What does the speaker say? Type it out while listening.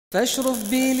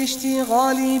فاشرف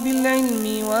بالاشتغال بالعلم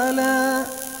ولا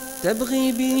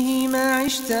تبغي به ما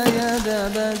عشت يا ذا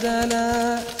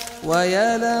بدلا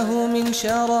ويا له من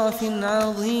شرف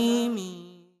عظيم.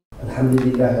 الحمد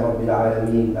لله رب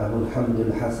العالمين، له الحمد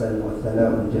الحسن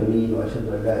والثناء الجميل، وأشهد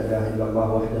أن لا إله إلا الله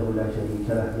وحده لا شريك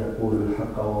له يقول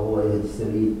الحق وهو يهدي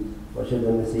السبيل، وأشهد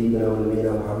أن سيدنا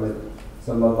ونبينا محمد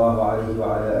صلى الله عليه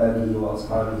وعلى آله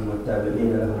وأصحابه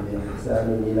والتابعين لهم بإحسان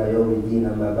إلى يوم الدين.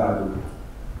 أما بعد.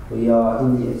 We are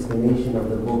in the explanation of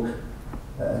the book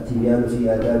At-Tibyaan fi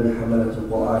Adabi Hamalatu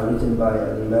Al written by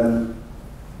Al-Imam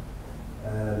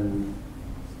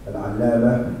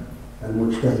Al-Allama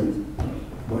Al-Mujtahid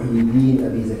Muhyiddin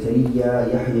Abi Zakariya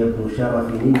Yahya ibn Sharaf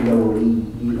al-Nawawi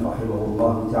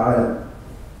rahimahullah ta'ala.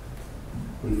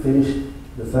 We finished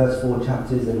the first 4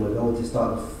 chapters and we're going to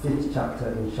start the 5th chapter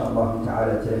inshallah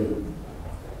ta'ala today.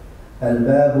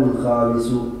 Al-Babu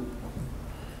al-Khamisu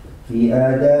في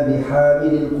آداب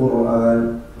حامل القرآن.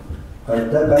 قد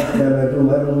تقدم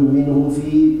جمل منه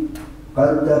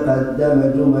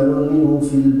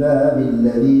في الباب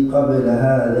الذي قبل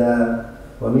هذا.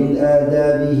 ومن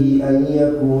آدابه أن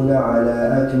يكون على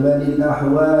أكمل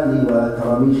الأحوال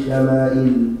وأكرم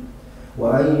الشمائل،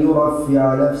 وأن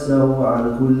يرفع نفسه عن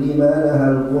كل ما نهى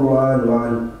القرآن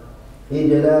عنه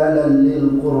إجلالا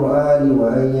للقرآن،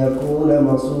 وأن يكون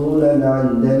مصونا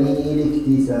عن دنيء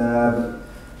الاكتساب،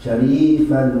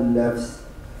 شريف النفس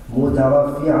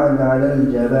مترفعا على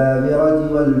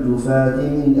الجبابرة والجفاة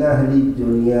من أهل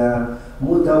الدنيا،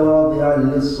 متواضعا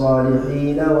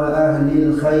للصالحين وأهل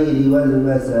الخير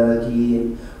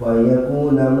والمساكين، وأن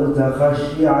يكون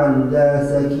متخشعا ذا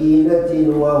سكينة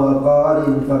ووقار.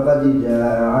 فقد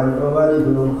جاء عن عمر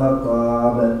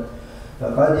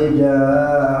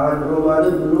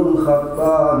بن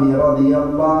الخطاب رضي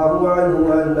الله عنه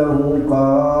أنه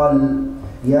قال: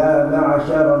 يا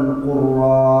معشر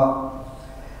القراء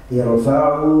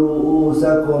ارفعوا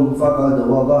رؤوسكم فقد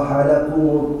وضح لكم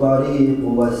الطريق،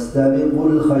 واستبقوا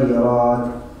الخيرات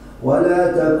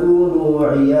ولا تكونوا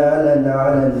عيالا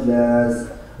على الناس.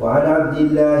 وعن عبد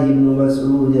الله بن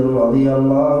مسعود رضي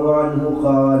الله عنه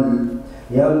قال: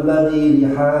 ينبغي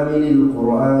لحامل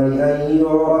القرآن أن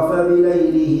يعرف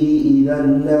بليله إذا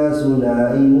الناس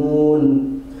نائمون،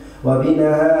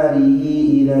 وبنهاره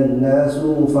إذا الناس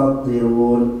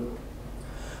مفطرون،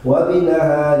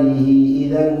 وبحزنه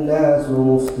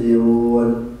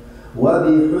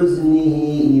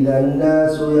إذا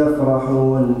الناس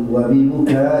يفرحون،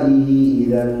 وببكائه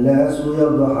إذا الناس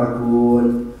يضحكون،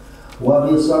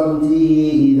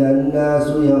 وبصمته إذا الناس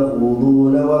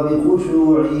يخوضون،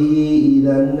 وبخشوعه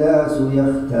إذا الناس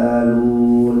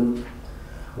يختالون.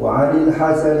 وعن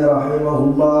الحسن رحمه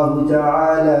الله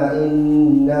تعالى: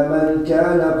 إن من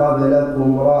كان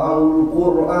قبلكم رأوا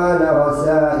القرآن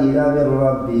رسائل من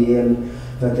ربهم،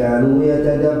 فكانوا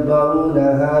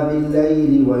يتدبرونها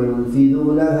بالليل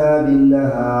وينفذونها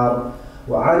بالنهار.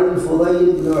 وعن الفضيل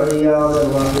بن عياض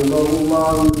رحمه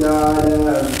الله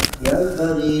تعالى: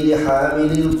 ينبغي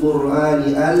لحامل القرآن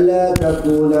ألا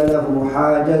تكون له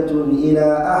حاجة إلى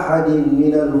أحد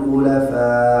من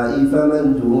الخلفاء فمن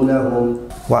دونهم.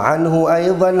 وعنه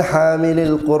أيضا: حامل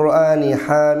القرآن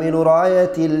حامل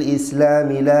راية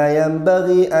الإسلام لا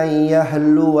ينبغي أن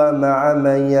يهلو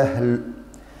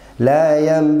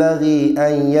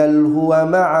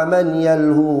مع من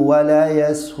يلهو ولا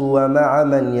يسهو مع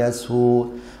من يسهو،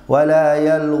 ولا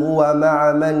يلغو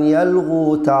مع من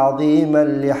يلغو تعظيما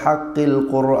لحق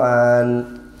القرآن.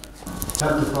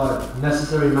 Chapter 5.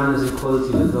 Necessary manners and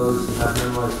qualities of those who have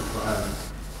memorized the Quran.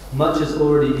 Much has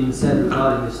already been said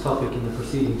regarding this topic in the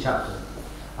preceding chapter.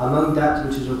 Among that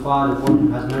which is required of one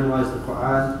who has memorized the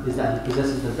Quran is that he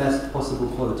possesses the best possible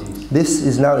qualities. This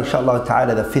is now inshallah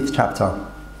ta'ala the 5th chapter,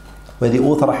 where the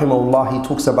author rahimahullah, he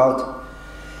talks about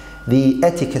the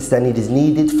etiquette that is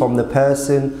needed from the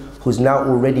person who's now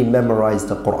already memorized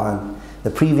the Quran.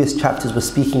 The previous chapters were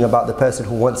speaking about the person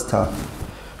who wants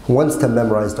to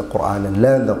memorize the Quran and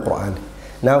learn the Quran.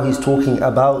 Now he's talking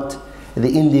about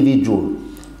the individual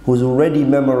who's already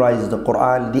memorized the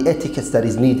Quran, the etiquette that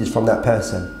is needed from that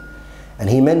person. And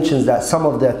he mentions that some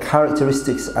of the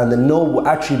characteristics and the noble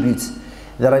attributes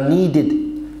that are needed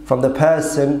from the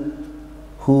person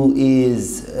who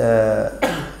is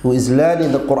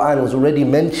learning the Quran was already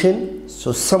mentioned.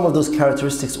 So some of those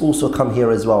characteristics also come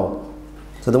here as well.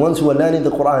 So the ones who are learning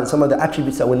the Quran, some of the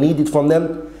attributes that were needed from them,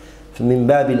 min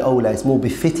babil awla, it's more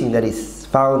befitting that is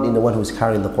found in the one who is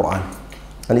carrying the Quran.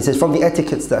 And he says from the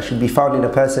etiquettes that should be found in a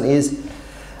person is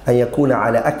أن يكون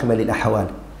على أكمل الأحوال,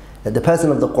 that the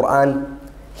person of the Quran,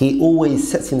 he always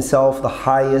sets himself the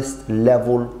highest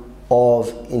level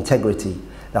of integrity,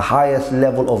 the highest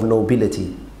level of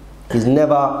nobility. He's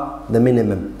never the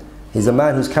minimum. He's a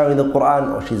man who's carrying the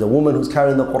Quran, or she's a woman who's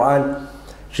carrying the Quran.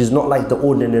 She's not like the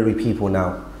ordinary people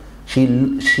now.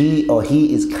 She or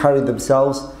he is carrying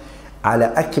themselves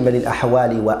على أكمل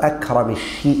الأحوال وأكرم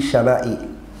الشمائل.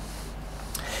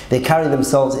 They carry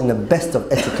themselves in the best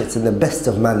of etiquettes, in the best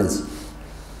of manners.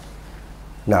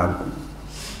 Now,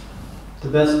 the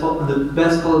best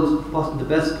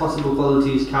possible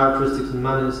qualities, characteristics and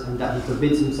manners, and that he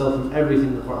forbids himself from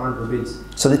everything the Quran forbids.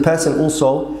 So this person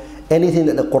also, anything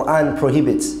that the Quran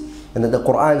prohibits and that the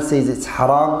Quran says it's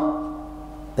haram,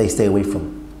 they stay away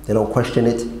from. They don't question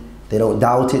it, they don't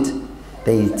doubt it,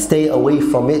 they stay away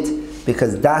from it,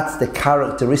 because that's the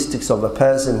characteristics of a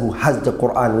person who has the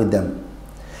Quran with them.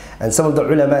 And some of the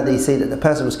ulama, they say that the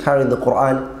person who's carrying the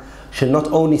Quran should not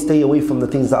only stay away from the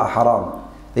things that are haram,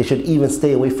 they should even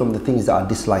stay away from the things that are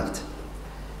disliked.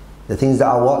 The things that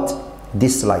are what?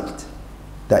 Disliked.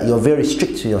 That you're very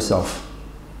strict to yourself.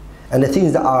 And the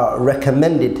things that are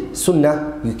recommended,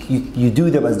 sunnah, you do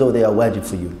them as though they are wajib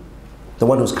for you. The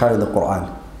one who's carrying the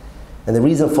Quran. And the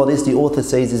reason for this, the author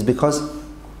says, is because,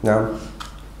 now,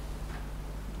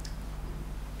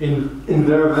 in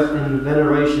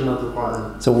veneration of the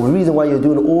Quran. So the reason why you're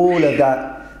doing all of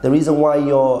that, the reason why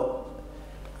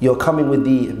you're coming with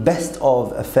the best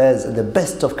of affairs and the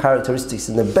best of characteristics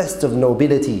and the best of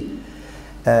nobility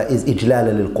is ijlal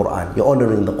al-Quran. You're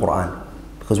honoring the Quran.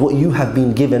 Because what you have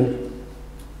been given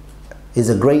is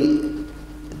a great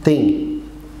thing.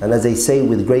 And as they say,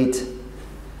 with great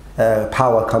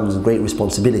power comes great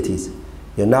responsibilities.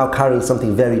 You're now carrying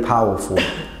something very powerful.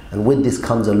 And with this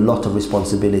comes a lot of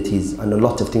responsibilities and a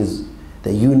lot of things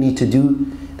that you need to do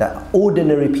that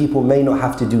ordinary people may not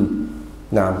have to do.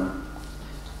 Now,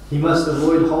 he must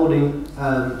avoid holding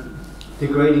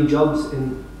degrading jobs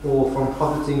or from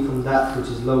profiting from that which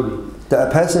is lowly. The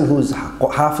person who's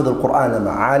hafidh al-Quran and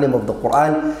alim of the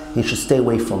Quran, he should stay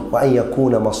away from وَأَن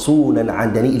يَكُونَ مَصُونًا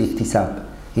عَنْ دَنِيءِ الْاكْتِسَابِ.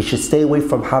 He should stay away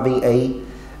from having a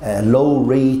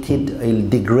low-rated, a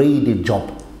degraded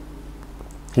job.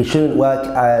 He shouldn't work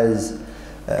as,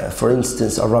 for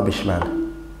instance, a rubbish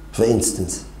man. For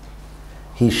instance,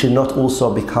 he should not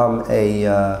also become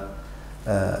a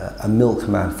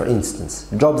milkman. For instance,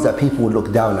 jobs that people would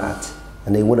look down at,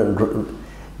 and they wouldn't.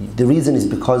 The reason is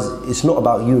because it's not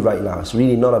about you right now. It's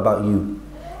really not about you.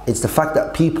 It's the fact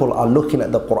that people are looking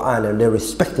at the Quran and they're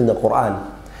respecting the Quran.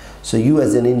 So you,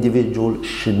 as an individual,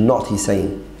 should not. He's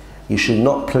saying, you should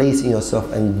not place in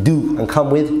yourself and do and come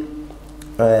with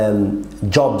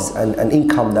jobs and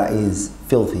income that is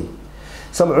filthy.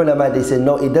 Some ulama, they say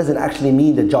no, it doesn't actually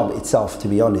mean the job itself, to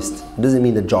be honest. It doesn't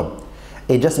mean the job.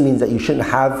 It just means that you shouldn't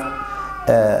have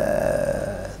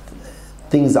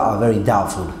things that are very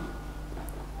doubtful,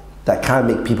 that can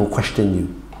make people question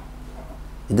you.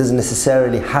 It doesn't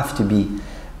necessarily have to be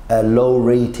a low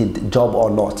rated job or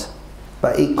not,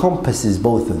 but it encompasses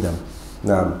both of them.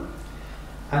 Now,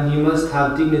 and you must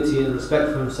have dignity and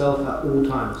respect for himself at all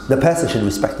times. The person should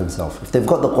respect himself. If they've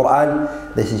got the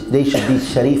Quran, they should be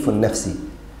sharifun nafsi.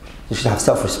 You should have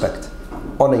self-respect.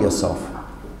 Honor yourself.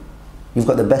 You've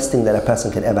got the best thing that a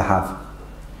person can ever have.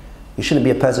 You shouldn't be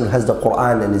a person who has the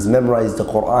Quran and has memorized the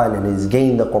Quran and has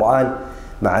gained the Quran.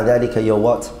 مع ذلك, you're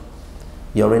what?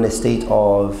 You're in a state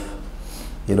of,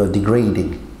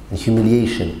 degrading and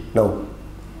humiliation. No.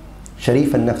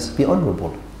 Sharif and nafs, be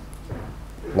honorable.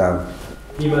 Now,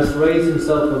 he must raise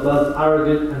himself above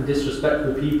arrogant and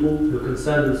disrespectful people who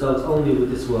concern themselves only with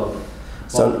this world.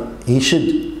 So he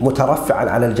should مترفعا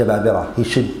على الجبابرة. He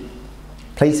should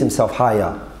place himself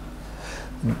higher.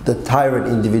 The tyrant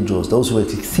individuals, those who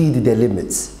have exceeded their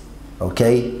limits,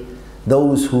 okay?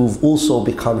 Those who've also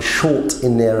become short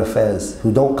in their affairs,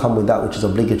 who don't come with that which is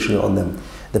obligatory on them.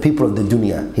 The people of the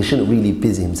dunya, he shouldn't really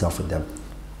busy himself with them.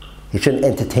 He shouldn't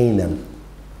entertain them.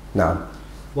 Now,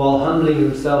 while humbling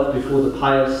himself before the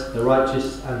pious, the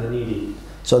righteous and the needy.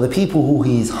 So the people who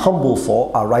he is humble for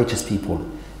are righteous people,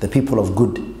 the people of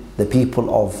good, the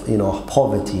people of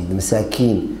poverty, the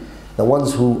masakeen, the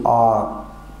ones who are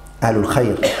ahlul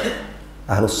khair,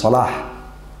 ahlul salah,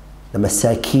 the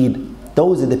masakeen.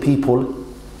 Those are the people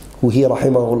who he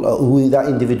rahimahullah, who that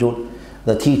individual,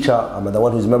 the teacher, the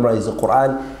one who's memorized the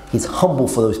Quran, he's humble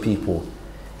for those people.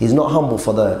 He's not humble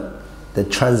for the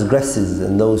transgressors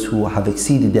and those who have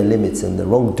exceeded their limits and the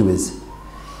wrongdoers,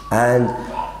 and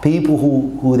people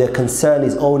who their concern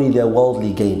is only their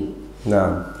worldly gain.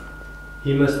 Now,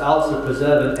 he must also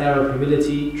preserve an air of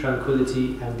humility,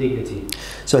 tranquility and dignity.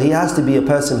 So he has to be a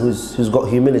person who's got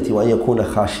humility. وَأَن يَكُونَ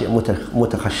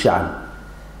مُتَخَشِّعًا.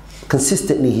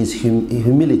 Consistently his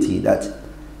humility, that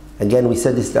again we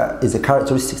said this, that is a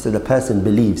characteristic that the person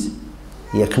believes.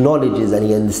 He acknowledges and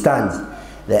he understands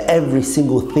that every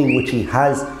single thing which he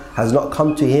has has not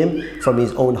come to him from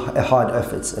his own hard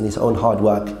efforts and his own hard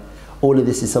work. All of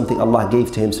this is something Allah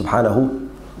gave to him subhanahu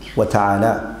wa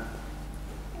ta'ala.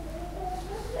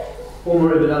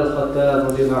 Umar ibn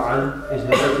al-Khattab is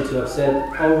narrated to have said,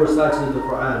 O reciters of the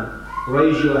Quran,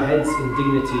 raise your heads in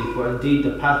dignity, for indeed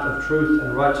the path of truth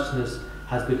and righteousness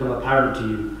has become apparent to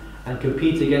you, and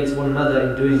compete against one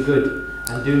another in doing good,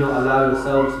 and do not allow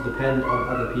yourselves to depend on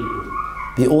other people.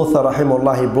 The author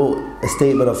rahimahullah, he brought a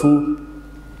statement of who?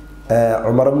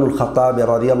 Umar ibn al-Khattab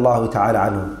radiyallahu ta'ala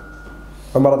anhu.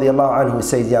 Umar radiyallahu anhu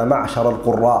says, Ya ma'ashar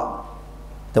al-qurra.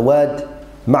 The word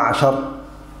ma'ashar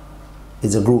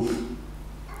is a group,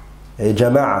 a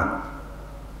jama'ah,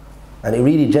 and it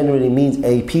really generally means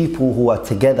a people who are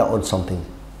together on something.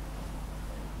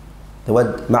 The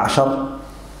word ma'ashar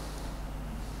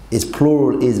is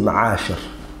plural, is ma'ashir,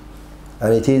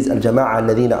 and it is al-jama'a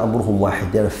alladhina amruhum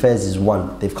wahid. Their affairs is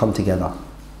one, they've come together.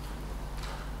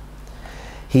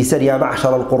 He said, Ya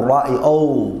ma'ashar al-qurra'i,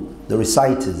 oh, the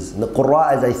reciters. And the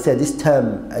qurra, as I said, this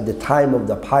term at the time of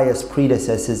the pious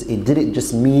predecessors, it didn't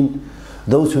just mean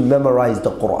those who memorized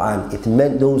the Quran. It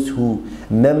meant those who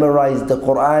memorized the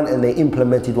Quran and they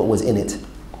implemented what was in it.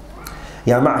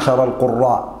 Ya ma'ashar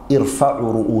al-qurra,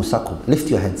 irfa'u ru'usakum. Lift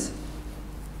your heads.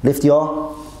 Lift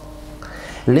your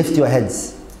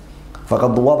heads.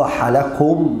 فَقَدْ وَضَحَ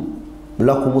لَكُمْ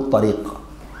الطَّرِيقِ.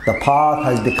 The path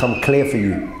has become clear for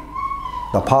you.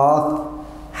 The path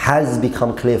has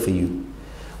become clear for you.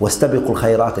 وَاسْتَبِقُوا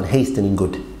الْخَيْرَاتِ, and hasten in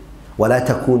good. وَلَا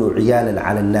تَكُونُوا عِيَالًا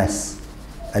عَلَى النَّاسِ,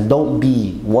 and don't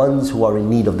be ones who are in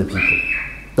need of the people.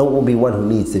 Don't be one who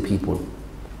needs the people.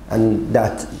 And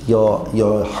that your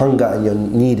hunger and your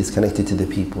need is connected to the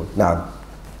people. Now,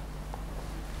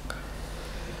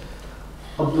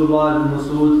 Abdullah ibn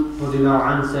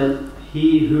Mas'ud said,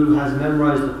 he who has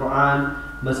memorized the Quran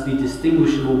must be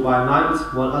distinguishable by night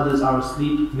while others are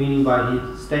asleep, meaning by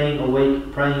his staying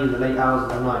awake praying in the late hours of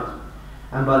the night,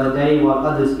 and by the day while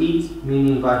others eat,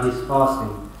 meaning by his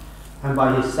fasting, and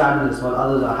by his sadness while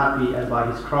others are happy, and by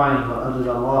his crying while others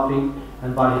are laughing,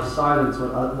 and by his silence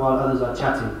while others are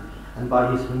chatting, and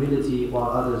by his humility while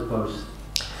others boast.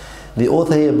 The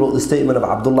author here brought the statement of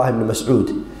Abdullah ibn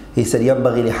Mas'ud. He said,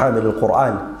 يَنْبَغِي لِحَامِلِ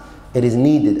الْقُرْآنِ, it is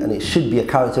needed and it should be a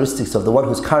characteristic of the one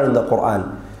who's carrying the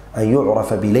Quran, أَنْ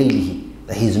يُعْرَفَ بِلَيْلِهِ,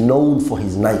 that he's known for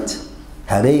his night.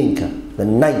 هَبَيْنْكَ, the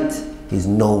night is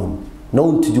known.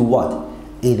 Known to do what?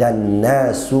 إِذَا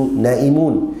النَّاسُ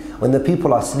نَائِمُونَ, when the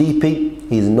people are sleeping,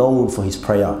 he is known for his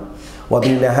prayer.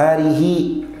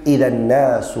 وَبِالنَّهَارِهِ إِذَا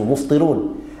النَّاسُ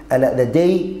مُفْطِرُونَ, and at the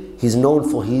day, he's known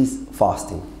for his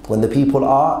fasting. When the people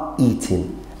are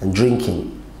eating and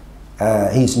drinking,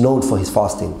 he's known for his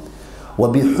fasting.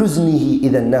 وَبِحُزْنِهِ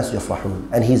إِذَا النَّاسُ يَفْرَحُونَ,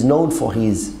 and he's known for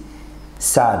his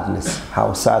sadness,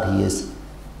 how sad he is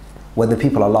when the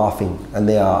people are laughing and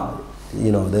they are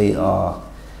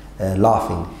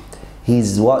laughing.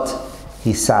 He's what?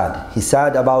 He's sad. He's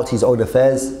sad about his own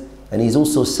affairs, and he's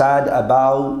also sad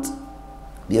about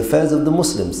the affairs of the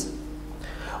Muslims.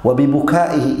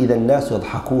 وَبِبُكَائِهِ إِذَا النَّاسُ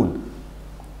يَضْحَكُونَ,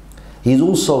 he's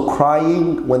also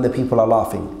crying when the people are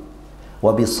laughing.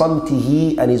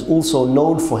 وَبِصَمْتِهِ, and he's also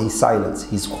known for his silence.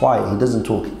 He's quiet, he doesn't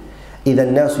talk.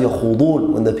 إِذَا النَّاسُ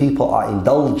يَخُوضُونَ, when the people are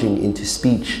indulging into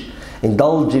speech,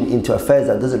 indulging into affairs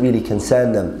that doesn't really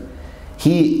concern them.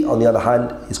 He, on the other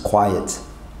hand, is quiet.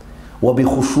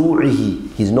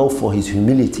 وَبِخُشُوعِهِ, he's known for his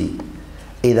humility.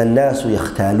 إِذَا النَّاسُ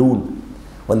يَخْتَالُونَ,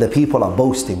 when the people are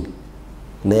boasting,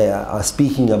 they are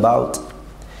speaking about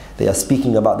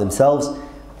themselves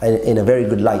in a very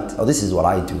good light. Oh, this is what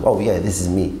I do. Oh yeah, this is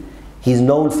me. He's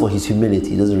known for his humility.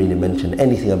 He doesn't really mention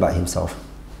anything about himself.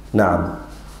 Naam.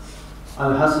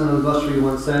 Al-Hassan al-Basri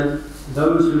once said,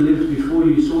 those who lived before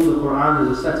you saw the Quran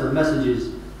as a set of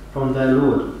messages from their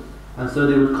Lord, and so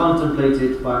they would contemplate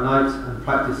it by night and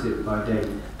practice it by day.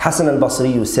 Hassan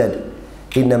al-Basri said,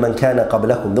 إِنَّ مَنْ كَانَ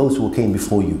قَبْلَكُمْ, those who came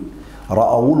before you,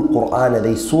 رَأَوُوا الْقُرْآنَ,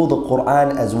 they saw the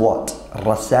Quran as what?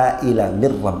 رَسَائِلَ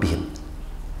مِنْ رَبِّهِمْ,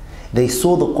 they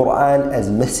saw the Quran as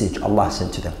message Allah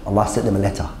sent to them. Allah sent them a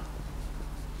letter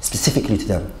specifically to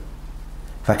them.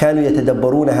 فَكَانُوا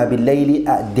يَتَدَبَّرُونَهَا بِاللَّيْلِ,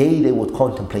 at day they would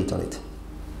contemplate on it.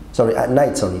 At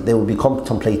night, they would be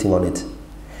contemplating on it.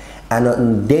 And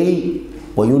on day,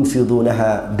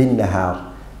 وَيُنْفِضُونَهَا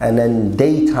بِالنَّهَارِ, and then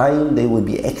daytime they would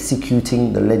be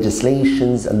executing the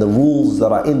legislations and the rules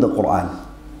that are in the Quran.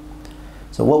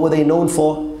 So what were they known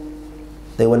for?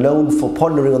 They were known for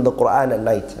pondering on the Quran at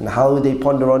night. And how would they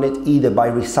ponder on it? Either by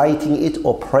reciting it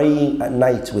or praying at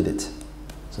night with it.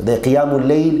 So their qiyamul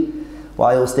layl,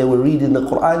 whilst they were reading the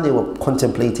Quran, they were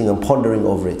contemplating and pondering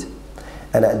over it.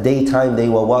 And at daytime they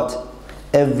were what?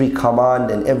 Every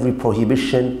command and every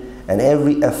prohibition and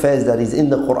every affair that is in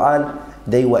the Quran,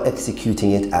 they were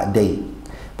executing it at day.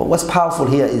 But what's powerful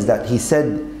here is that he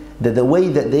said that the way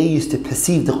that they used to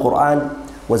perceive the Quran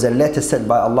was a letter sent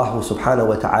by Allah subhanahu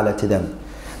wa ta'ala to them.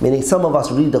 Meaning some of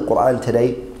us read the Quran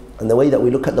today, and the way that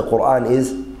we look at the Quran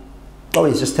is, oh,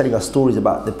 it's just telling us stories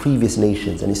about the previous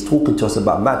nations, and it's talking to us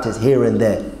about matters here and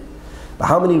there. But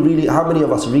how many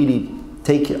of us really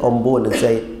take it on board and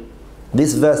say,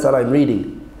 this verse that I'm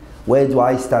reading, where do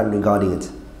I stand regarding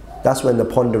it? That's when the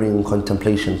pondering and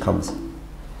contemplation comes.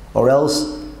 Or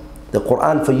else, the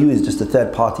Quran for you is just a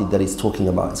third party that it's talking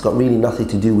about. It's got really nothing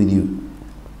to do with you.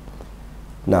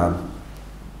 Naam.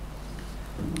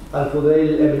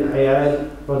 Al-Fudayl ibn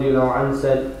Iyad radiallahu anhu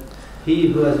said, he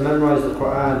who has memorized the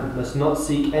Quran must not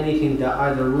seek anything that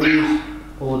either rules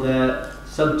or their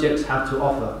subjects have to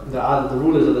offer. That either the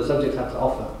rulers or the subjects have to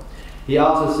offer. He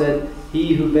also said,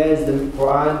 he who bears the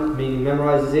Quran, meaning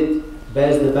memorizes it,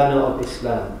 bears the banner of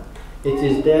Islam. It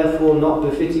is therefore not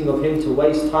befitting of him to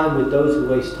waste time with those who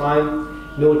waste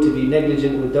time, nor to be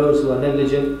negligent with those who are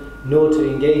negligent, nor to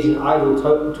engage in idle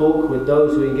talk with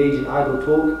those who engage in idle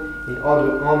talk, in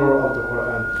honor of the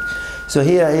Quran. So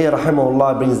here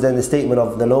rahimahullah brings down the statement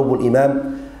of the noble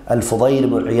Imam Al-Fudayl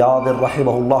ibn Iyad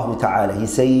rahimahullah ta'ala. He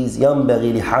says,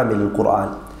 يَنْبَغِي لِحَامِلِ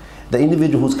الْقُرْآنِ. The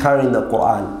individual who's carrying the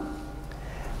Quran,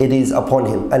 it is upon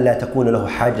him أَلَّا تَكُونَ لَهُ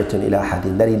حَاجَةٌ إِلَىٰ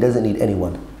أَحَدٍ, that he doesn't need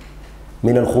anyone.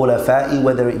 مِنَ الْخُلَفَاءِ,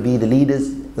 whether it be the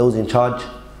leaders, those in charge,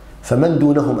 فَمَنْ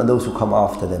دُونَهُمْ, and those who come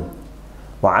after them.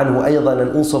 وعنه أيضا,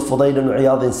 and also Fudayl ibn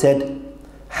Iyad said,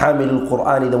 حامل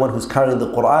القرآن, the one who's carrying the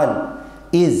Quran,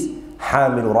 is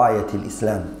حامل راية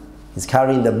الإسلام. He's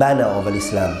carrying the banner of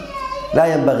Islam. لا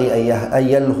ينبغي أن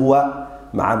يلهو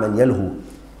مع من يلهو.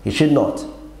 He should not.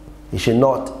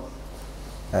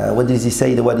 What does he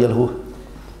say, the word يلهو?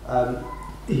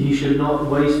 He should not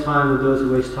waste time with those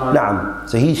who waste time. نعم.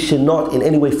 So he should not in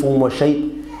any way, form or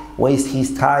shape waste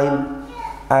his time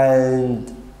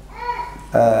and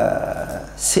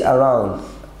sit around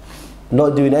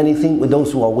not doing anything with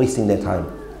those who are wasting their time,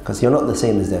 because you're not the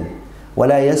same as them.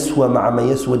 وَلَا يَسْوَ مَعَ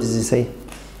مَنْ يَسْوَ. What does he say?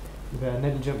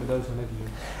 Negligent with those who are negligent.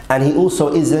 And he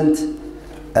also isn't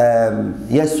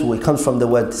yaswu. It comes from the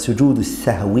word sujood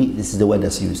sahwi. This is the word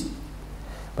that's used.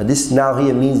 But this now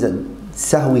here means that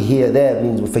sahwi there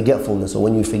means forgetfulness, or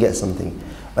when you forget something.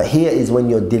 But here is when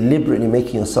you're deliberately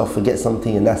making yourself forget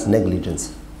something, and that's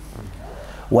negligence.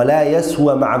 وَلَا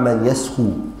يَسْوَ مَعَ مَنْ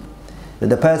يَسْهُ. That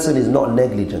the person is not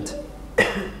negligent,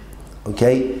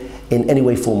 okay, in any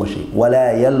way, form or shape.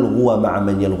 وَلَا يَلْغُوَ مَعَ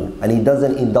مَنْ يَلْغُو. And he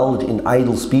doesn't indulge in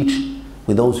idle speech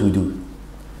with those who do.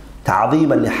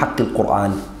 تَعْظِيمًا لِحَقِّ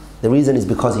الْقُرْآنِ. The reason is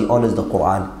because he honors the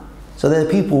Quran. So there are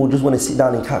people who just want to sit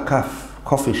down in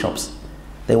coffee shops.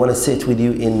 They want to sit with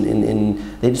you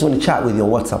they just want to chat with you on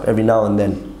WhatsApp every now and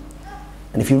then.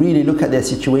 And if you really look at their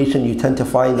situation, you tend to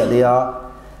find that they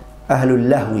are ahlul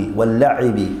lahwi wal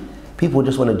la'ibi. People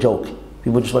just want to joke.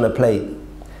 People just want to play.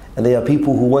 And they are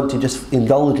people who want to just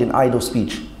indulge in idle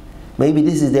speech. Maybe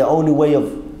this is their only way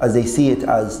of, as they see it,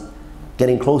 as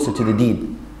getting closer to the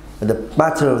deen. But the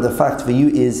matter of the fact for you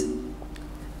is,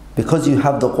 because you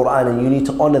have the Quran and you need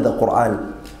to honor the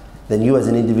Quran, then you as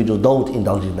an individual don't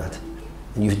indulge in that.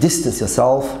 And you distance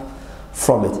yourself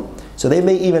from it. So they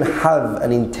may even have a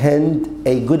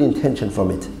good intention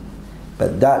from it.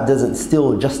 But that doesn't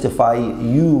still justify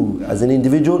you as an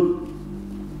individual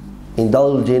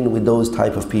indulging with those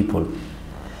type of people.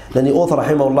 Then the author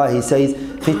rahimahullah, he says,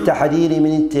 في التحذير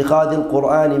من اتخاذ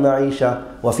القرآن معيشة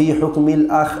وفي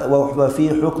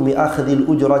حكم أخذ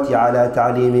الأجرة على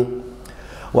تعليمه.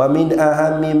 ومن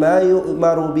أهم ما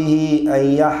يؤمر به أن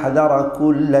يحذر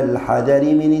كل الحذر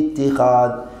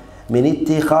من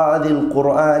اتخاذ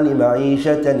القرآن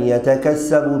معيشة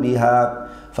يتكسب بها.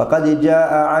 فقد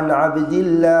جاء عن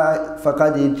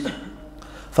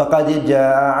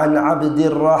عبد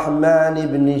الرحمن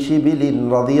بن شبل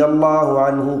رضي الله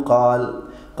عنه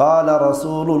قال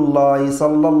رسول الله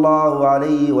صلى الله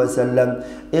عليه وسلم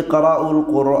اقرأوا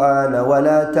القرآن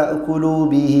ولا تأكلوا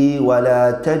به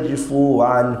ولا تجفوا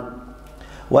عنه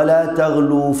ولا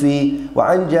تغلوا فيه.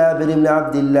 وعن جابر بن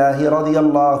عبد الله رضي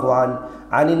الله عنه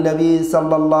عن النبي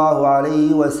صلى الله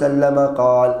عليه وسلم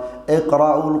قال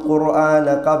اقرأوا القرآن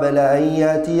قبل أن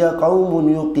يأتي قوم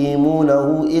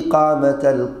يقيمونه إقامة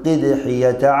القدح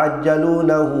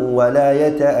يتعجلونه ولا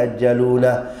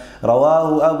يتأجلونه.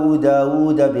 رواه أبو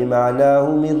داود بمعناه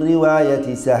من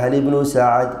رواية سهل بن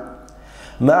سعد.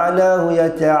 معناه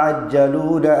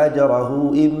يتعجلون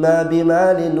أجره إما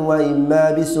بمال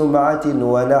وإما بسمعة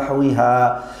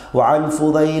ونحوها. وعن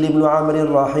فضيل بن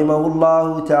عمرو رحمه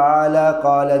الله تعالى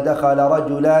قال دخل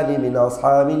رجلان من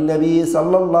أصحاب النبي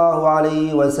صلى الله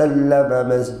عليه وسلم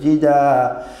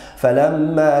مسجدا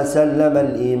فلما سلم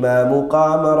الإمام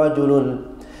قام رجل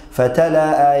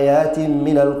فتلا آيات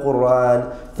من القرآن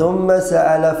ثم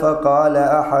سأل فقال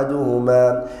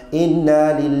أحدهما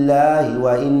إنا لله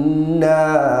وإنا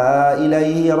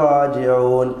إليه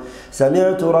راجعون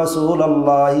سمعت رسول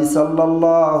الله صلى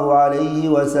الله عليه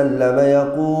وسلم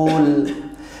يقول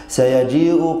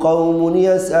سيجيء قوم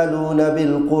يسألون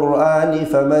بالقرآن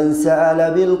فمن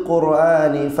سأل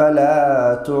بالقرآن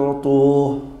فلا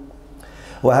تعطوه.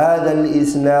 وهذا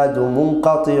الإسناد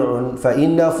منقطع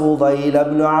فإن فضيل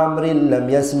بن عمرو لم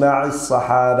يسمع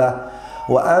الصحابة.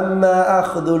 وأما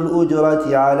أخذ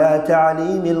الأجرة على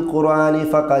تعليم القرآن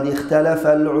فقد اختلف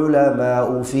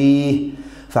العلماء فيه،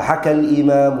 فحكى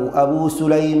الإمام أبو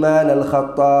سليمان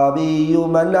الخطابي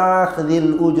منع أخذ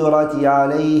الأجرة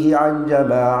عليه عن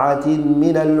جماعة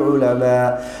من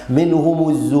العلماء منهم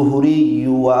الزهري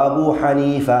وأبو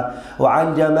حنيفة،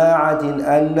 وعن جماعة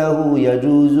أنه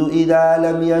يجوز إذا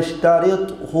لم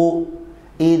يشترطه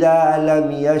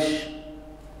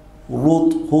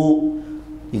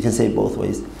you can say it both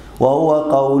ways. وهو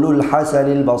قول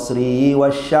الحسن البصري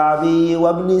والشعبي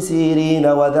وابن سيرين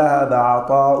وذهب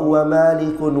عطاء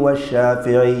ومالك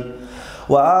والشافعي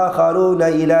وآخرون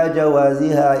إلى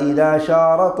جوازها إذا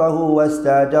شارطه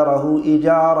واستاجره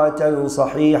إجارة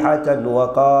صحيحة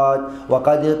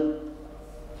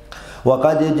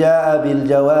وقد جاء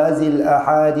بالجواز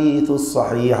الأحاديث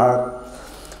الصحيحة.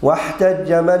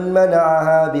 واحتج من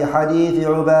منعها بحديث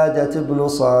عبادة بن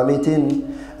صامت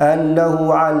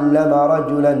أنه علم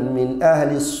رجلا من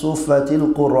أهل الصفة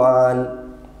القرآن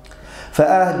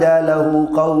فأهدى له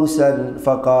قوسا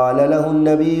فقال له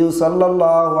النبي صلى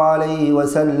الله عليه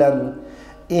وسلم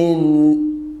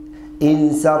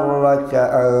إن سرك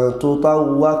أن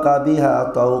تطوق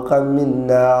بها طوقا من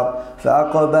نار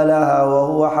فأقبلها،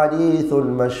 وهو حديث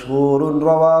مشهور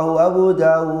رواه أبو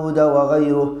داود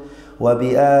وغيره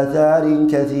وبآثار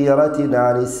كثيرة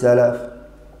عن السلف.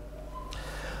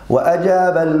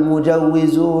 وأجاب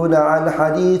المجوزون عن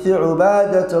حديث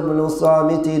عبادة بن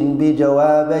صامت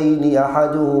بجوابين،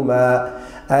 أحدهما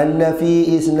أن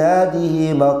في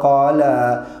إسناده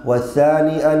مقالا،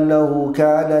 والثاني أنه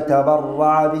كان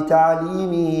تبرع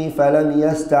بتعليمه فلم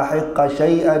يستحق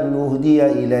شيئا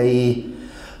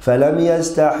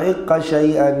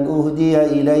أهدي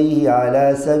إليه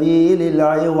على سبيل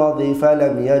العوض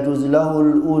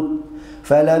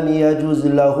فلم يجز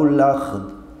له الأخذ،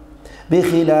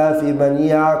 بخلاف من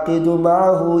يعقد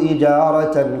معه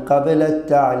إجارة قبل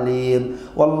التعليم،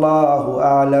 والله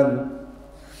أعلم.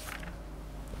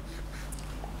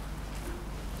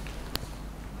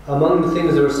 Among the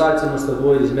things the reciter must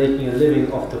avoid is making a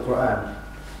living off the Quran.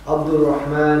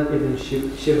 AbdulRahman ibn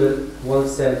Shibr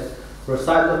once said,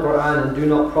 recite the Quran and do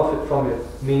not profit from it,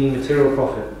 meaning material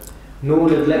profit, nor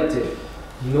neglect it,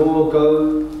 nor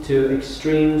go to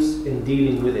extremes in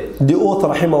dealing with it. The author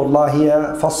rahimahullah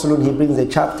here, فصل, he brings a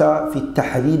chapter في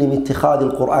التحذير من اتخاذ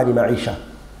القرآن معيشة,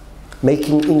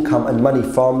 making income and money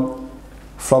from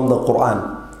the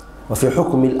Quran. وفي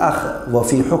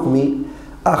حكم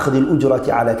أخذ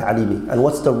الأجرة على تعليمه, and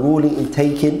what's the ruling in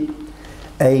taking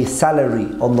a salary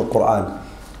on the Quran.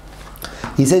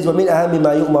 He says ومن أهم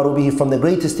ما يؤمر به, from the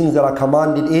greatest things that are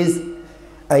commanded is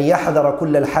أن يحذر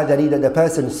كل الحذر, that the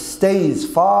person stays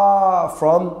far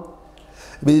from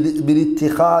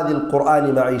باتخاذ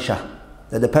القرآن معيشة,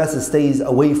 that the person stays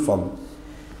away from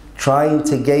trying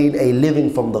to gain a living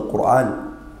from the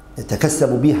Quran,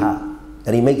 يتكسب بها,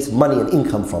 that he makes money and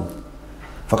income from.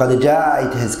 فقد جاء,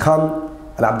 it has come,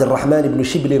 AbdulRahman ibn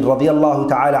Shibli radiyallahu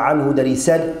ta'ala anhu, that he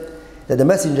said that the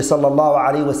Messenger sallallahu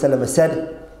alayhi wa sallam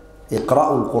said,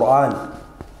 اقرأوا القرآن,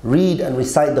 read and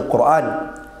recite the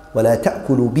Quran, ولا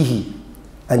تأكلوا به,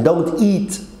 and don't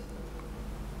eat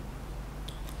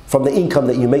from the income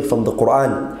that you make from the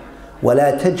Quran,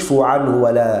 ولا تجفوا عنه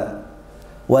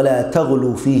ولا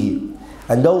تغلوا فيه,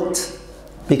 and don't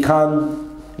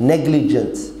become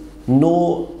negligent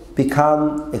nor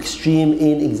become extreme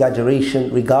in exaggeration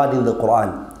regarding the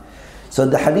Quran. So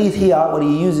the hadith here, what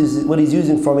he's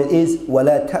using from it is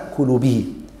ولا تأكلوا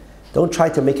به, don't try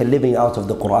to make a living out of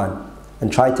the Quran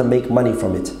and try to make money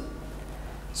from it.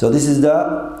 So this is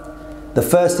the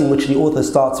first thing which the author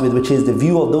starts with, which is the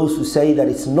view of those who say that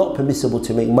it's not permissible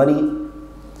to make money,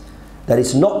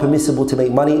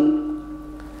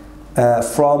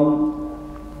 from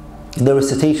the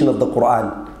recitation of the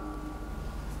Quran.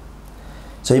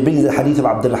 So he brings the hadith of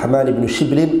AbdulRahman ibn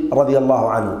Shibli radiyallahu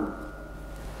anhu.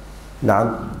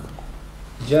 Naam.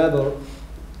 Jabir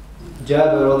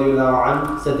radiyallahu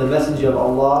anhu said, the Messenger of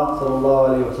Allah sallallahu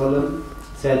alayhi wa sallam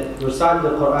said, recite the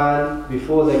Quran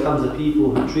before there comes a people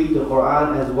who treat the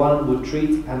Quran as one would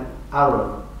treat an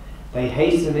arrow, They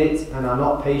hasten it and are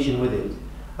not patient with it.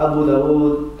 Abu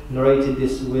Dawood narrated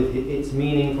this with its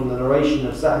meaning from the narration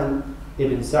of Sahal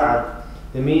ibn Sa'ad.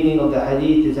 The meaning of the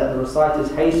hadith is that the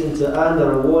reciters hasten to earn the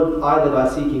reward either by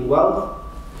seeking wealth,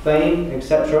 fame,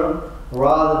 etc.,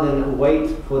 rather than wait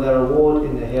for their reward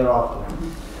in the hereafter.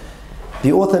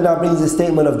 The author now brings a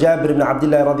statement of Jabir ibn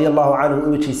Abdullah radiallahu anhu,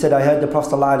 in which he said, I heard the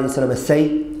Prophet ﷺ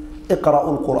say,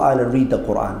 اقرأوا القرآن, and read the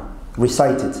Quran,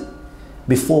 recite it.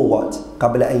 Before what?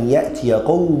 قبل أن يأتي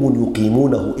قوم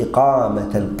يقيمونه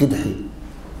إقامة القدح.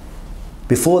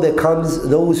 Before there comes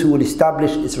those who will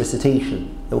establish its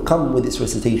recitation. They will come with its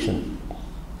recitation.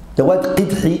 The word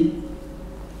qidhi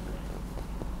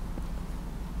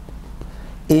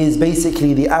is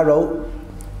basically the arrow.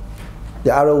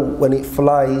 The arrow, when it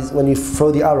flies, when you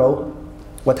throw the arrow,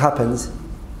 what happens?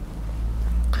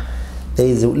 There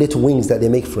is little wings that they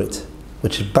make for it,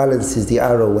 which balances the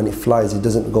arrow when it flies. It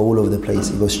doesn't go all over the place.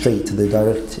 It goes straight to the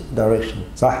direction.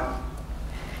 Sah?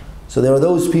 So there are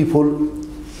those people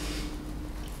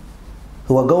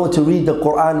who are going to read the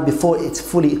Quran before it's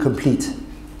fully complete.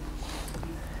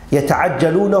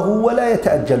 يَتَعَجَّلُونَهُ وَلَا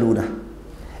يَتَأَجَّلُونَهُ.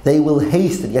 They will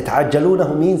hasten.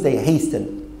 يَتَعَجَّلُونَهُ means they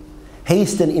hasten.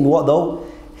 Hasten in what though?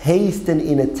 Hasten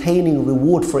in attaining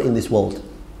reward for it in this world.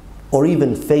 Or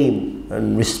even fame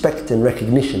and respect and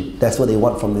recognition. That's what they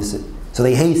want from this. So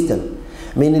they hasten.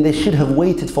 Meaning they should have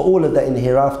waited for all of that in the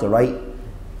hereafter, right?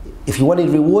 If you wanted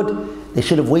reward, they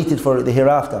should have waited for the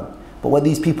hereafter. But what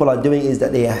these people are doing is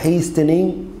that they are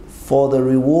hastening for the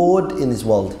reward in this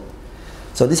world.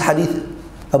 So this hadith,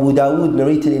 Abu Dawood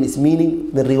narrated in its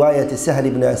meaning, من رواية سهل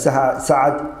ibn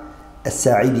Sa'ad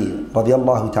الساعدي رضي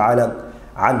الله تعالى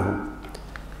عنه.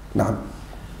 نعم.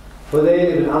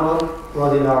 Hudayr ibn Amr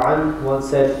radiallahu anhu once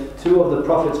said, two of the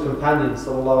Prophet's companions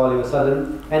sallallahu alaihi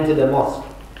wasallam entered a mosque,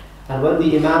 and when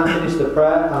the Imam finished the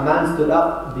prayer, a man stood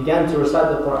up, began to recite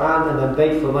the Quran and then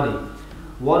begged for money.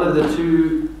 One of the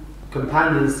two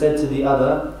companions said to the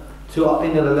other, to Allah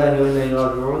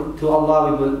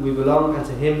we belong and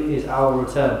to Him is our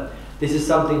return. This is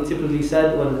something typically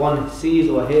said when one sees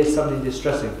or hears something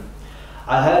distressing.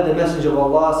 I heard the Messenger of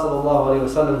Allah sallallahu alaihi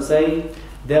wasallam say,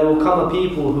 there will come a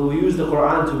people who will use the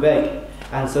Quran to beg,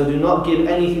 and so do not give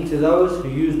anything to those who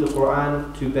use the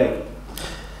Quran to beg.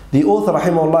 The author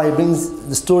rahimahullah, he brings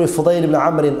the story of Hudayr ibn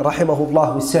Amr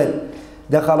rahimahullah, who said,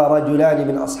 دخل رجلان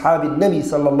من أصحاب النبي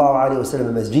صلى الله عليه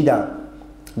وسلم مسجدا.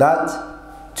 That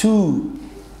two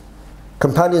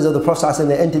companions of the Prophet ﷺ,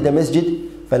 they entered the masjid.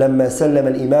 فلما سلم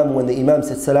الإمام, when the Imam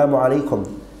said السلام عليكم,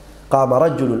 قام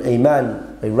رجل, a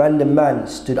man, a random man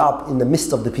stood up in the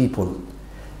midst of the people.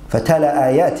 فَتَلَى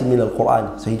آيَاتٍ مِنَ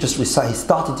الْقُرْآنِ. So he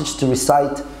started just to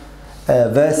recite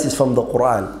verses from the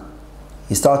Quran.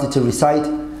 He started to recite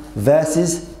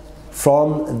verses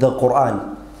from the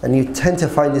Quran. And you tend to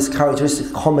find this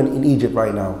characteristic common in Egypt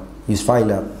right now. You find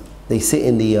that they sit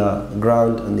in the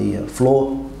ground, on the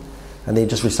floor, and they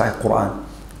just recite Quran.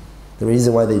 The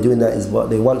reason why they're doing that is what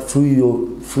they want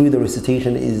through the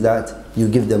recitation is that you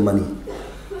give them money.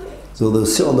 So they'll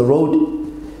sit on the road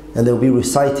and they'll be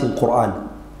reciting Quran.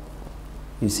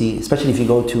 You see, especially if you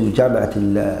go to Jami'at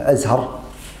Al-Azhar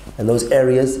and those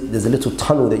areas, there's a little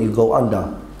tunnel that you go under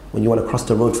when you want to cross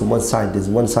the road from one side. There's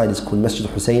one side is called Masjid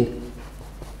Hussein,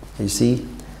 you see,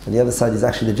 and the other side is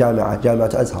actually the Jami'at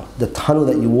Al-Azhar. The tunnel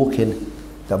that you walk in,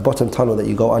 that bottom tunnel that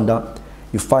you go under,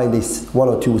 you find this one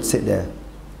or two would sit there,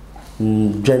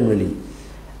 generally.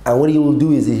 And what he will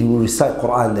do is he will recite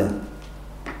Quran there,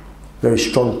 very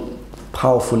strong,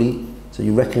 powerfully, so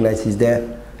you recognize he's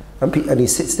there. And he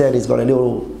sits there and he's got a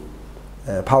little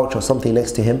pouch or something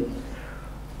next to him,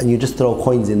 and you just throw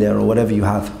coins in there or whatever you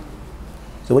have.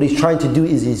 So what he's trying to do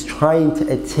is he's trying to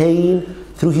attain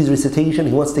through his recitation,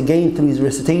 he wants to gain through his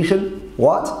recitation,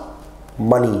 what?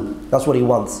 Money. That's what he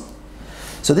wants.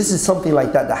 So this is something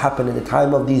like that happened in the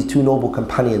time of these two noble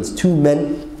companions. Two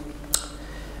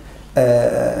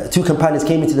companions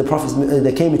came into the Prophet's,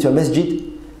 they came into a masjid,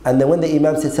 and then when the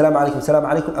Imam said salam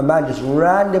alaikum, a man just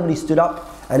randomly stood up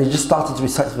and he just started to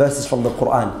recite verses from the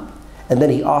Quran. And then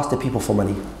he asked the people for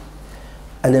money.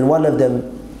 And then one of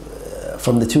them,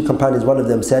 from the two companions, one of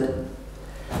them said,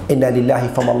 Inna lillahi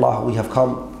from Allah we have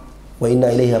come, wa inna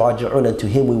ilayhi raji'un, and to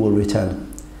Him we will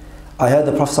return. I heard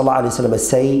the Prophet ﷺ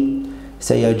say,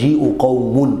 Sayaji'u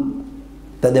qawmun,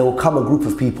 that there will come a group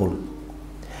of people.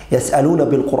 Yas'aluna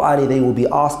bil Qur'ani, they will be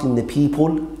asking the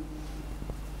people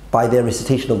by their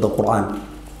recitation of the Quran.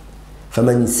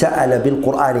 فَمَنْ سَأَلَ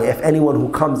بِالْقُرْآنِ, if anyone who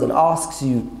comes and asks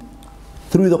you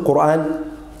through the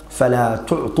Quran, فَلَا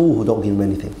تُعْطُوهُ, don't give him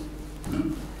anything.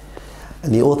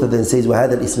 And the author then says,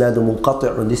 وَهَذَا الْإِسْنَادُ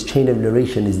مُنْقَطِعٌ, this chain of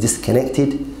narration is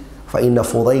disconnected. فإن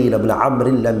فضيل بن عمرو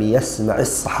لم يسمع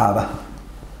الصحابة.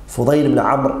 Fudayl ibn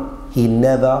Amr, he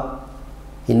never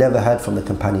heard from the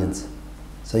companions.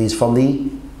 So he's from the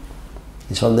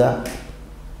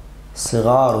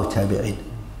صغار tabi'in.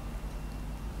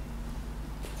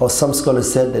 Or some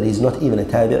scholars said that he's not even a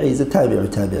tabi'i, he's a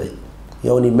tabi'i. He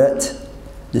only met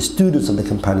the students of the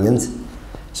companions.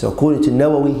 So according to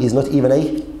Nawawi, he's not even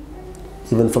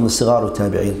from the صغار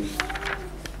tabi'in.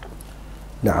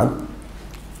 Na'am.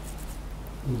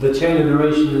 The chain of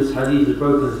narration in this hadith is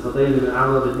broken as Fudayl ibn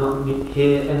Amr did not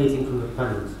hear anything from the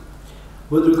companions.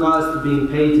 With regards to being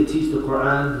paid to teach the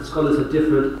Quran, the scholars have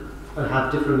differed and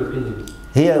have differing opinions.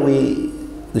 Here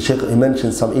the Shaykh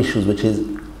mentions some issues, which is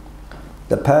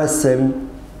the person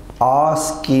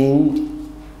asking,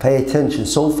 pay attention.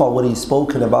 So far what he's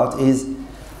spoken about is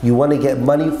you want to get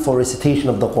money for recitation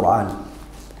of the Quran.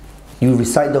 You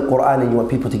recite the Quran and you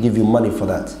want people to give you money for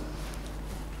that.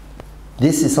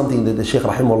 This is something that the Shaykh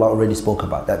Rahimahullah already spoke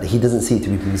about, that he doesn't see it to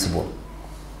be permissible.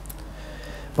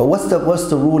 But what's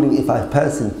the ruling if a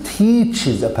person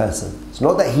teaches a person? It's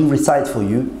not that he recites for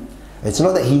you, it's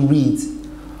not that he reads,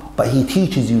 but he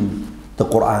teaches you the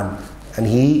Quran and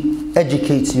he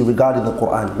educates you regarding the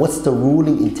Quran. What's the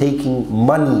ruling in taking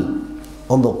money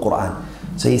on the Quran?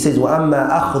 So he says, وَأَمَّا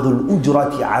أَخْذُ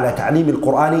الْأُجْرَةِ عَلَى تَعْلِيمِ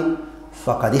الْقُرْآنِ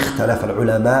فَقَدْ اخْتَلَفَ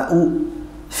الْعُلَمَاءُ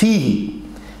فِيهِ.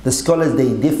 The scholars,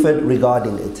 they differed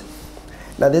regarding it.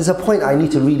 Now there's a point I need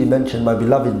to really mention, my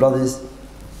beloved brothers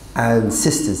and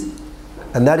sisters,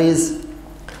 and that is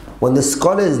when the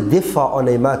scholars differ on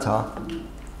a matter,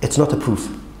 it's not a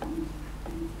proof.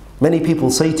 Many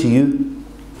people say to you,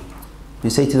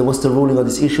 say to them, what's the ruling on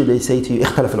this issue? They say to you,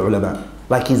 اختلف العلماء,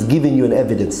 like he's giving you an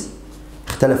evidence.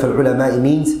 اختلف العلماء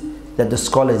means that the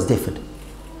scholars differed.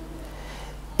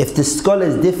 If the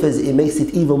scholars differs, it makes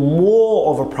it even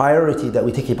more of a priority that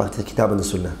we take it back to the Kitab and the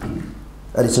Sunnah.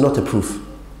 And it's not a proof.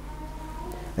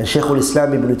 And Shaykh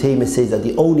al-Islam ibn Taymiyyah says that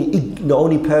the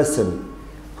only person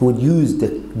who would use the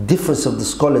difference of the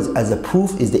scholars as a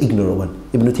proof is the ignorant one.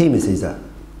 Ibn Taymiyyah says that.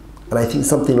 And I think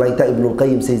something like that Ibn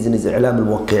al-Qayyim says in his I'lam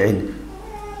al-Muwaqqi'in.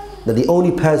 That the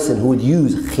only person who would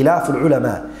use khilaf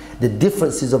al-ulama, the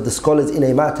differences of the scholars in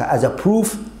a matter, as a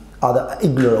proof are the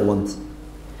ignorant ones.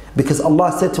 Because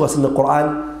Allah said to us in the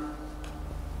Quran,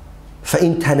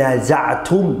 فَإِن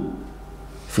تَنَازَعْتُمْ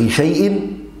فِي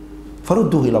شَيْءٍ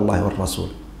فَرُدُّهُ إِلَى اللَّهِ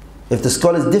وَالرَّسُولِ. If the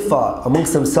scholars differ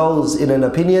amongst themselves in an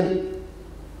opinion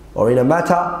or in a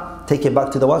matter, take it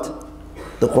back to the what?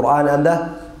 The Quran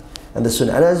and the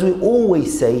Sunnah. And as we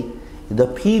always say, the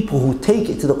people who take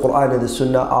it to the Quran and the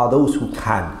Sunnah are those who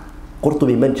can.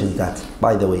 Qurtubi mentions that,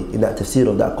 by the way, in that tafsir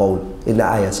of that qawl, in the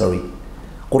ayah, sorry.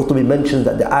 Qurtubi mentions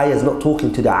that the ayah is not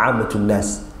talking to the ammatul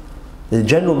nas. The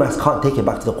general mass can't take it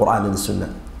back to the Quran and the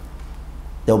Sunnah.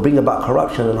 They'll bring about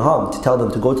corruption and harm to tell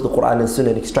them to go to the Quran and Sunnah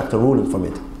and extract a ruling from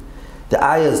it. The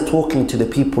ayah is talking to the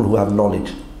people who have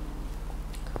knowledge.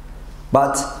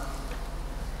 But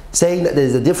saying that there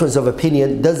is a difference of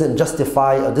opinion doesn't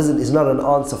justify or is not an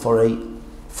answer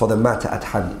for the matter at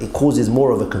hand. It causes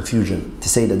more of a confusion to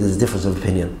say that there is a difference of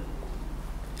opinion.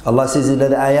 Allah says in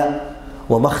the ayah,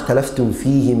 وَمَا اخْتَلَفْتُمْ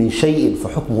فِيهِ مِنْ شَيْءٍ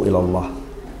فَحُكْمُهُ إِلَى اللَّهِ.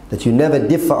 That you never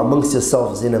differ amongst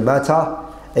yourselves in a matter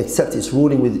except its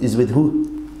ruling is with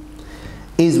who?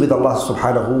 Is with Allah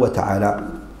subhanahu wa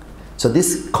ta'ala. So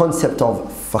this concept of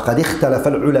فَقَدْ اخْتَلَفَ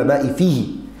الْعُلَمَاءِ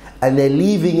فِيهِ, and they're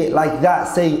leaving it like that,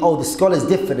 saying, oh, the scholars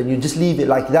differ, and you just leave it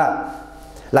like that,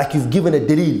 like you've given a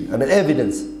dalil and an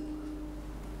evidence,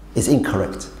 is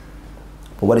incorrect.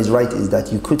 But what is right is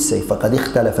that you could say فَقَدْ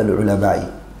اخْتَلَفَ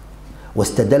الْعُلَمَاءِ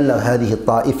وَاسْتَدَلَّ هَذِهِ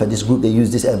الطَّائِفَةِ, this group they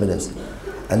use this evidence,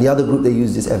 and the other group they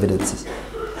use this evidence.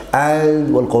 And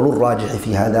وَالْقَوْلُ الرَّاجِحِ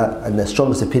فِي هَذَا, and the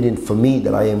strongest opinion for me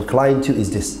that I am inclined to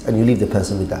is this, and you leave the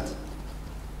person with that.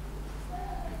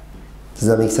 Does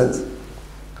that make sense?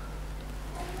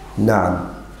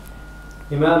 Naam.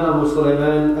 Imam Abu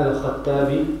Sulaiman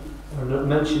al-Khattabi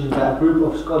mentioned that a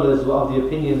group of scholars were of the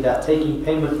opinion that taking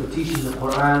payment for teaching the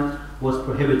Quran was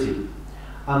prohibited.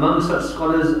 Among such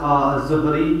scholars are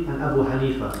Az-Zuhri and Abu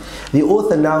Hanifa. The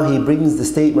author now, he brings the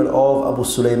statement of Abu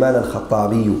Sulaiman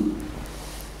al-Khattabi.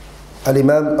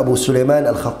 Al-Imam Abu Sulaiman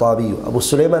al-Khattabi. Abu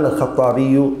Sulaiman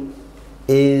al-Khattabi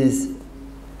is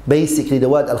basically, the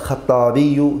word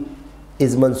al-Khattabi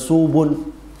is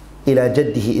mansubun ila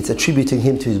jaddihi. It's attributing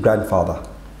him to his grandfather,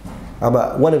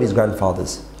 one of his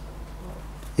grandfathers.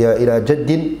 Ila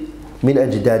jaddin min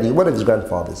ajdadi, one of his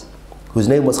grandfathers, whose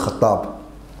name was Khattab.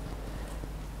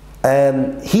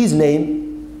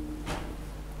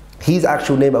 His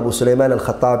actual name, Abu Sulaiman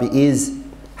al-Khattabi, is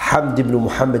Hamd ibn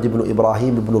Muhammad ibn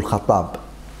Ibrahim ibn al-Khattab.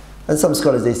 And some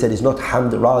scholars, they said it's not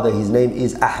Hamd, rather his name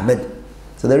is Ahmed.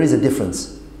 So there is a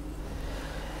difference.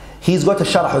 He's got a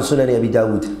sharh on Sunan Abi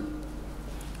Dawood.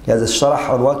 He has a sharh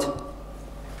on what?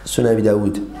 Sunan Abi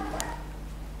Dawood.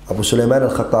 Abu Sulaiman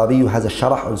al-Khattabi has a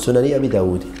sharh on Sunan Abi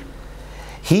Dawood.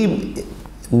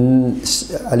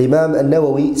 Al-Imam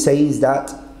al-Nawawi says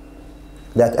that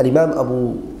Al-Imam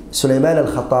Abu Sulaiman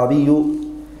al-Khattabi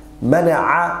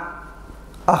منع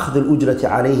أخذ الأجرة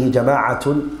عليه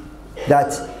جماعة,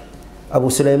 that Abu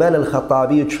Sulaiman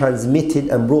al-Khattabi transmitted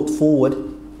and brought forward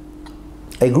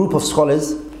a group of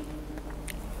scholars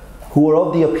who were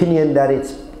of the opinion that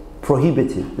it's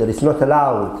prohibited, that it's not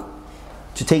allowed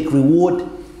to take reward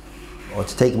or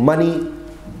to take money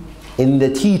in the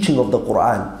teaching of the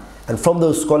Quran. And from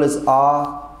those scholars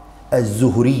are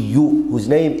Az-Zuhri, whose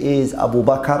name is Abu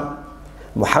Bakr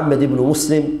Muhammad ibn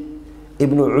Muslim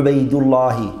ibn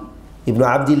Ubaydullah ibn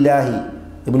Abdullah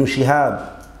ibn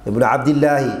Shihab ibn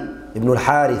Abdullah ibn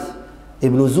al-Harith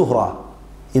ibn Zuhra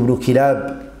ibn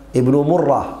Kilab ibn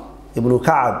Murrah ibn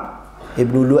Ka'ab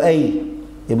ibn Lu'ay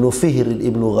ibn Fihr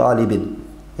ibn Ghalib.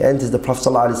 He enters the Prophet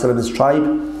ﷺ's tribe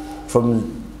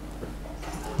from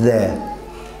there.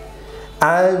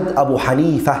 And Abu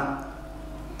Hanifa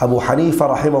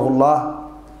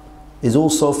rahimahullah is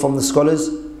also from the scholars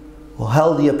who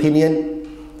held the opinion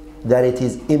that it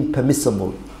is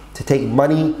impermissible to take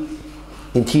money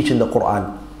in teaching the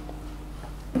Quran.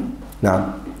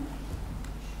 Now,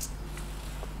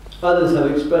 others have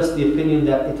expressed the opinion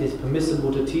that it is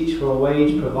permissible to teach for a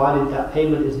wage provided that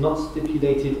payment is not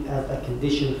stipulated as a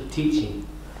condition for teaching.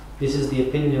 This is the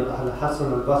opinion of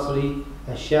Hassan al-Basri,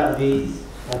 al-Sha'bi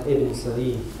and Ibn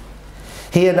Salim.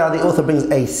 Here now the author brings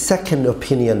a second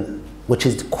opinion, which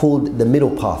is called the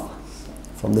middle path.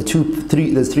 From the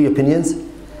there's three opinions.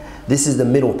 This is the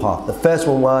middle path. The first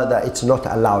one was that it's not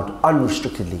allowed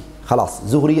unrestrictedly. Khalas.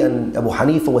 Zuhri and Abu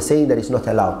Hanifa were saying that it's not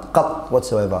allowed, qat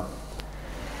whatsoever.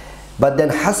 But then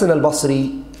Hassan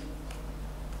al-Basri,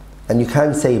 and you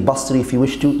can say Basri if you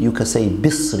wish to, you can say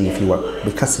Bisri if you want.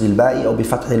 Bikasri al-ba'i or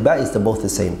bifath al-ba'i is both the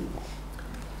same.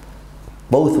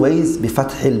 Both ways,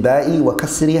 bifath al-ba'i wa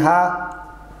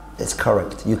kasriha, is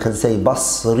correct. You can say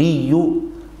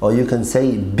Basriyu or you can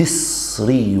say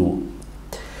Bisriyu.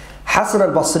 Hassan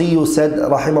al-Basri said,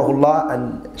 rahimahullah,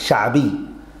 and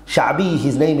Sha'bi,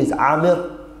 his name is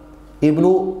Amir ibn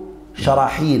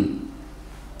Sharahil.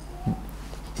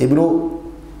 Ibn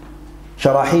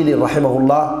Sharahil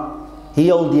rahimahullah, he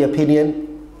held the opinion,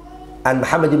 and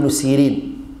Muhammad ibn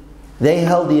Sirin, they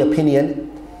held the opinion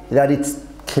that it's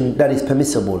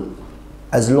permissible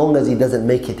as long as he doesn't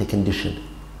make it a condition.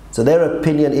 So their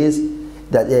opinion is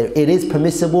that it is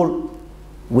permissible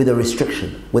with a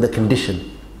restriction, with a condition.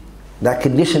 That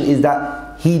condition is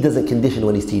that he doesn't condition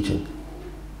when he's teaching.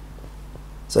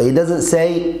 So he doesn't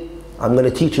say, I'm going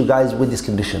to teach you guys with this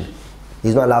condition.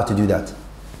 He's not allowed to do that.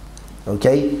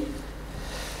 Okay?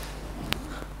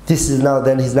 This is now,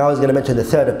 then he's going to mention the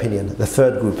third opinion, the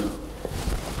third group.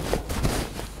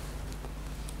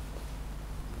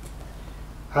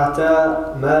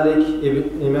 Hatta, Malik,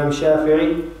 Imam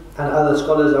Shafi'i and other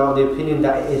scholars are of the opinion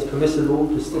that it is permissible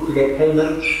to stipulate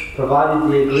payment provided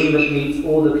the agreement meets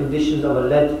all the conditions of a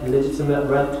legitimate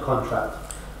rent contract.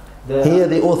 Here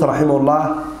the author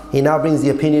rahimahullah, he now brings the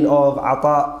opinion of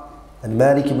Ata and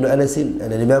Malik ibn Anas and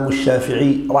Imam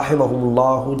al-Shafi'i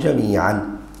rahimahumullah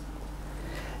jami'an.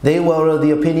 They were of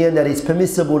the opinion that it's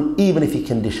permissible even if he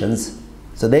conditions.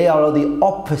 So they are of the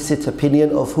opposite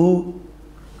opinion of who?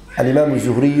 Al-Imam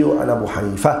al-Zuhri and Abu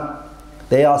Hanifa.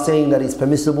 They are saying that it's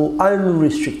permissible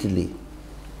unrestrictedly.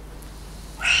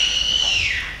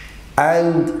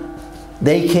 And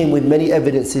they came with many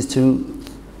evidences to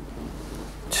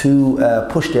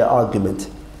push their argument.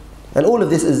 And all of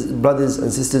this is, brothers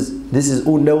and sisters, this is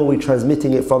all Nawawi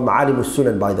transmitting it from Ma'alim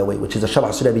al-Sunan, by the way, which is a Sharh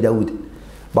Sunan Abi Dawood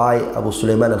by Abu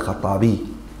Sulaiman al-Khattabi.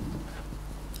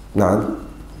 Na'am.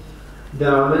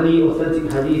 There are many authentic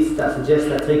hadiths that suggest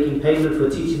that taking payment for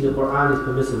teaching the Quran is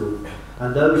permissible.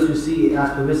 And those who see it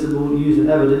as permissible use an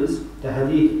evidence, the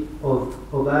hadith of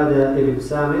Ubadah ibn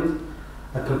Samit,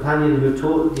 a companion who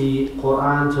taught the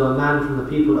Quran to a man from the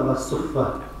people of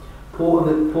As-Suffah, poor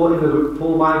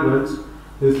migrants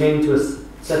who came to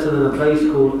settle in a place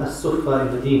called As-Suffah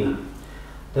in Medina.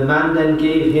 The man then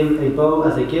gave him a bow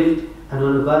as a gift, and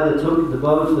when Ubadah took the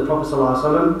bow to the Prophet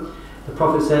ﷺ, the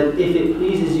Prophet said, if it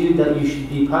pleases you that you should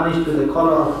be punished with a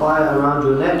collar of fire around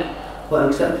your neck for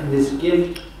accepting this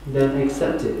gift, then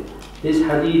accept it. This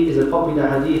hadith is a popular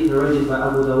hadith narrated by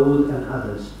Abu Dawood and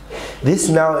others. This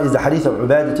now is the hadith of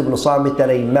Ubadah ibn Samit, that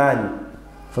a man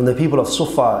from the people of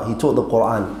Sufa, he taught the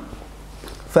Quran.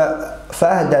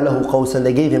 فَأَهْدَى لَهُ قَوْسًا, and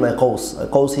they gave him a qaws. A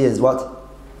qaws here is what?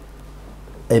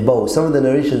 A bow. Some of the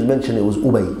narrations mention it was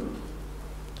Ubay,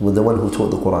 was the one who taught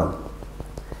the Quran.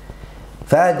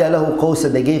 فَأَهْدَى لَهُ قَوْسًا,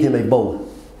 they gave him a bow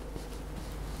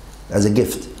as a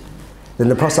gift. Then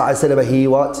the Prophet ﷺ, he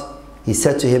what? He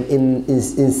said to him, إِن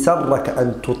سَرَّكَ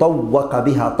أَن تُطَوَّقَ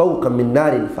بِهَا طَوْقًا مِّن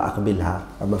نَارٍ فَأَقْبِلْهَا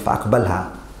أما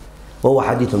فَأَقْبَلْهَا. وهو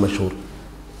حديث مشهور.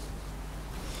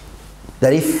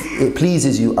 That if it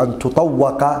pleases you, أن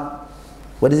تطوق,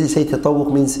 what does it say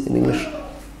تطوق means in English?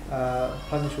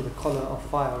 Punish with a collar of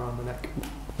fire around the neck.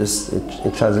 Just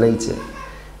it translates it.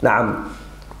 نعم.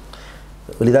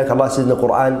 ولذلك الله says in the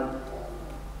Quran,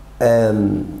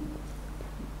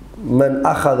 من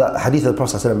أخذ, hadith of the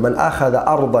Prophet ﷺ, من أخذ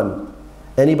أرضا,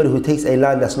 anybody who takes a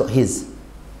land that's not his,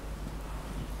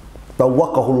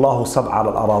 طوقه الله سبع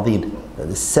على الأراضين,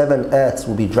 the 7 earths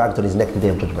will be dragged on his neck the day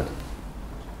of judgment.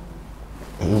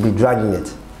 He will be dragging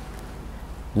it.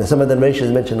 Now some of the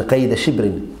narrations mention قيد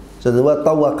شبر. So the word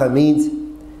طوق means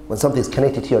when something is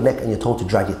connected to your neck and you're told to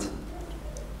drag it.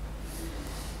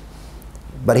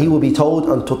 But he will be told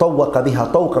أن تطوق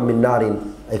بها طوقا من نار.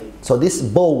 So this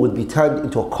bow would be turned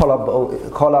into a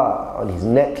collar on his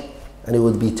neck, and it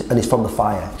would be and it's from the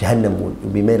fire. Jahannam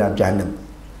would be made out of Jahannam,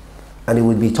 and he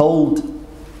would be told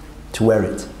to wear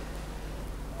it.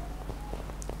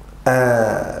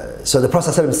 So the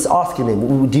Prophet ﷺ is asking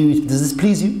him, does this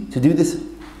please you to do this?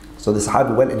 So the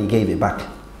Sahabi went and he gave it back.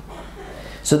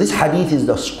 So this hadith is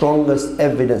the strongest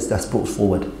evidence that's brought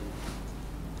forward.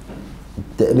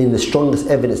 The strongest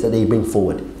evidence that they bring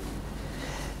forward.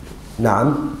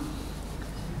 Naam.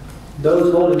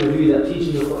 Those holding the view that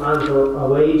teaching the Quran for a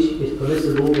wage is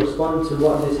permissible respond to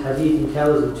what this hadith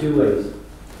entails in 2 ways.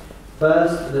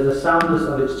 First, that the soundness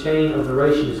of its chain of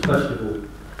narration is questionable.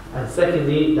 And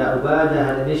secondly, that Ubadah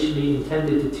had initially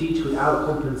intended to teach without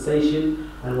compensation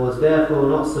and was therefore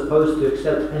not supposed to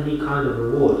accept any kind of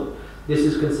reward. This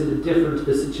is considered different to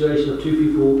the situation of 2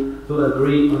 people who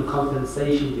agreed on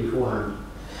compensation beforehand.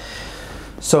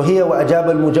 So here,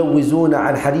 وَأَجَابَ الْمُجَوِّزُونَ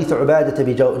عَنْ حَدِيثِ عُبَادَةَ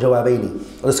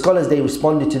بِجَوَابَيْنِ. The scholars, they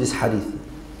responded to this hadith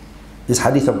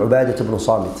of Ubadah ibn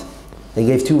Samit. They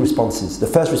gave 2 responses. The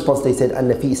first response, they said,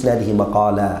 أَنَّ فِي إِسْنَادِهِ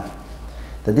مَقَالًا,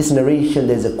 that this narration,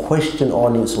 there's a question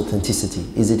on its authenticity.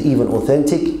 Is it even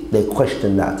authentic? They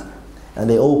questioned that, and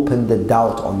they opened the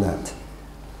doubt on that.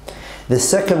 The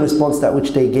second response that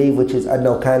which they gave, which is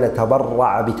أَنَّهُ كَانَ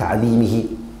تَبَرَّعَ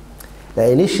بِتَعْلِيمِهِ, that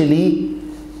initially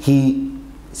he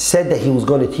said that he was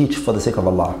going to teach for the sake of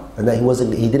Allah, and that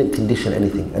he didn't condition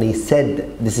anything, and he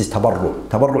said this is tabarru'.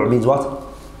 Tabarru' means what?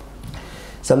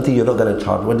 Something you're not going to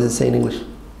charge. What does it say in English?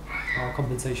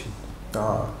 Compensation.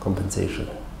 Compensation.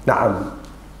 Na'am.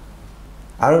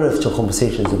 I don't know if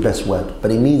compensation is the best word,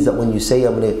 but it means that when you say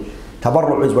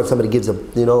tabarru' is when somebody gives a,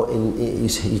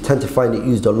 you tend to find it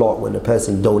used a lot when a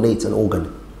person donates an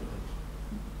organ.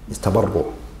 It's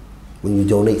tabarru', when you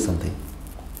donate something.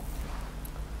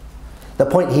 The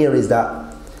point here is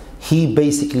that he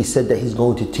basically said that he's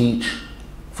going to teach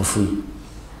for free.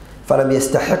 فَلَمْ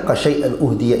يَسْتَحِقَّ شَيْئًا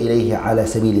أُهْدِيَ إِلَيْهِ عَلَى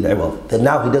سَبِيلِ الْعِوَضِ. That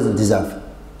now he doesn't deserve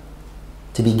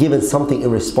to be given something in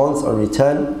response or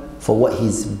return for what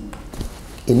he's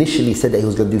initially said that he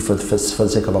was going to do for the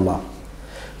sake of Allah.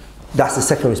 That's the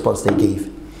second response they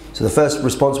gave. So the first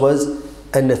response was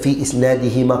أَنَّ فِي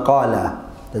إِسْنَادِهِ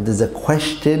مَقَالًا, that there's a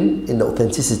question in the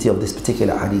authenticity of this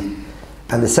particular hadith.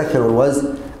 And the second one was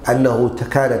أنه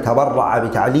كان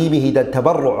تبرع بتعليمه, that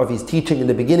tabarru' of his teaching in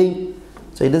the beginning,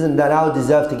 so he doesn't now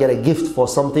deserve to get a gift for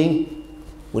something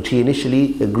which he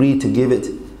initially agreed to give it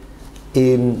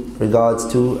in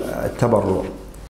regards to tabarru'.